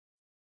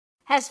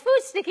Has food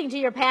sticking to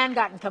your pan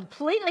gotten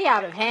completely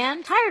out of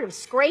hand? Tired of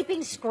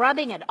scraping,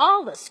 scrubbing, and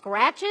all the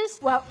scratches?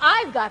 Well,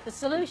 I've got the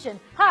solution.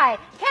 Hi,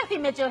 Kathy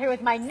Mitchell here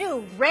with my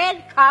new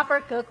red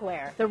copper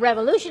cookware. The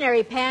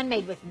revolutionary pan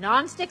made with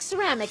non-stick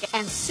ceramic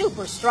and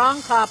super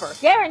strong copper.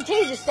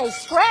 Guaranteed to stay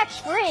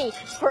scratch-free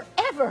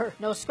forever.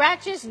 No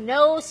scratches,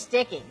 no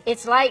sticking.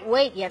 It's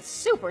lightweight yet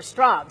super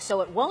strong,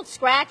 so it won't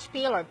scratch,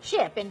 peel, or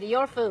chip into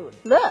your food.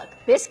 Look,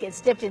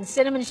 biscuits dipped in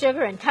cinnamon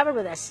sugar and covered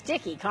with a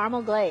sticky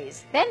caramel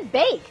glaze. Then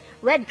bake.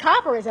 Red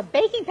copper is a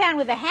baking pan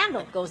with a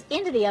handle. It goes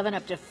into the oven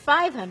up to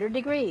 500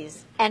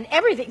 degrees. And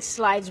everything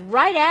slides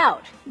right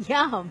out.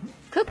 Yum!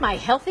 Cook my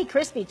healthy,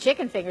 crispy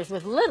chicken fingers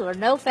with little or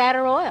no fat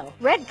or oil.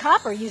 Red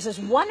copper uses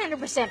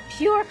 100%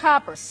 pure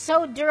copper,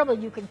 so durable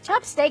you can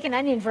chop steak and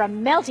onion for a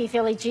melty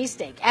Philly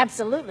cheesesteak.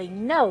 Absolutely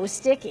no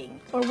sticking.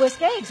 Or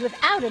whisk eggs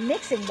without a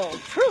mixing bowl.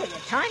 Truly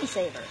a time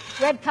saver.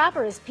 Red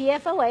copper is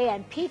PFOA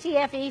and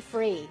PTFE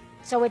free,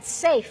 so it's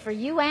safe for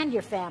you and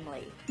your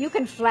family. You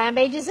can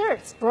flambe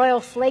desserts, broil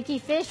flaky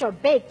fish, or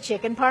bake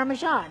chicken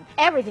parmesan.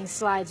 Everything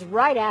slides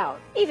right out.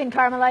 Even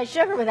caramelize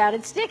sugar without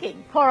it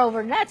sticking. Pour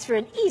over nuts for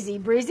an easy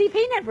breezy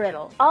peanut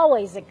brittle.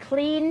 Always a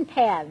clean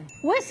pan.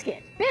 Whisk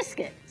it,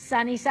 biscuit,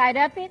 sunny side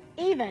up it,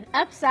 even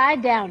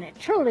upside down it.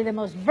 Truly the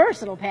most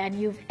versatile pan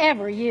you've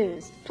ever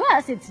used.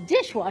 Plus, it's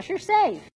dishwasher safe.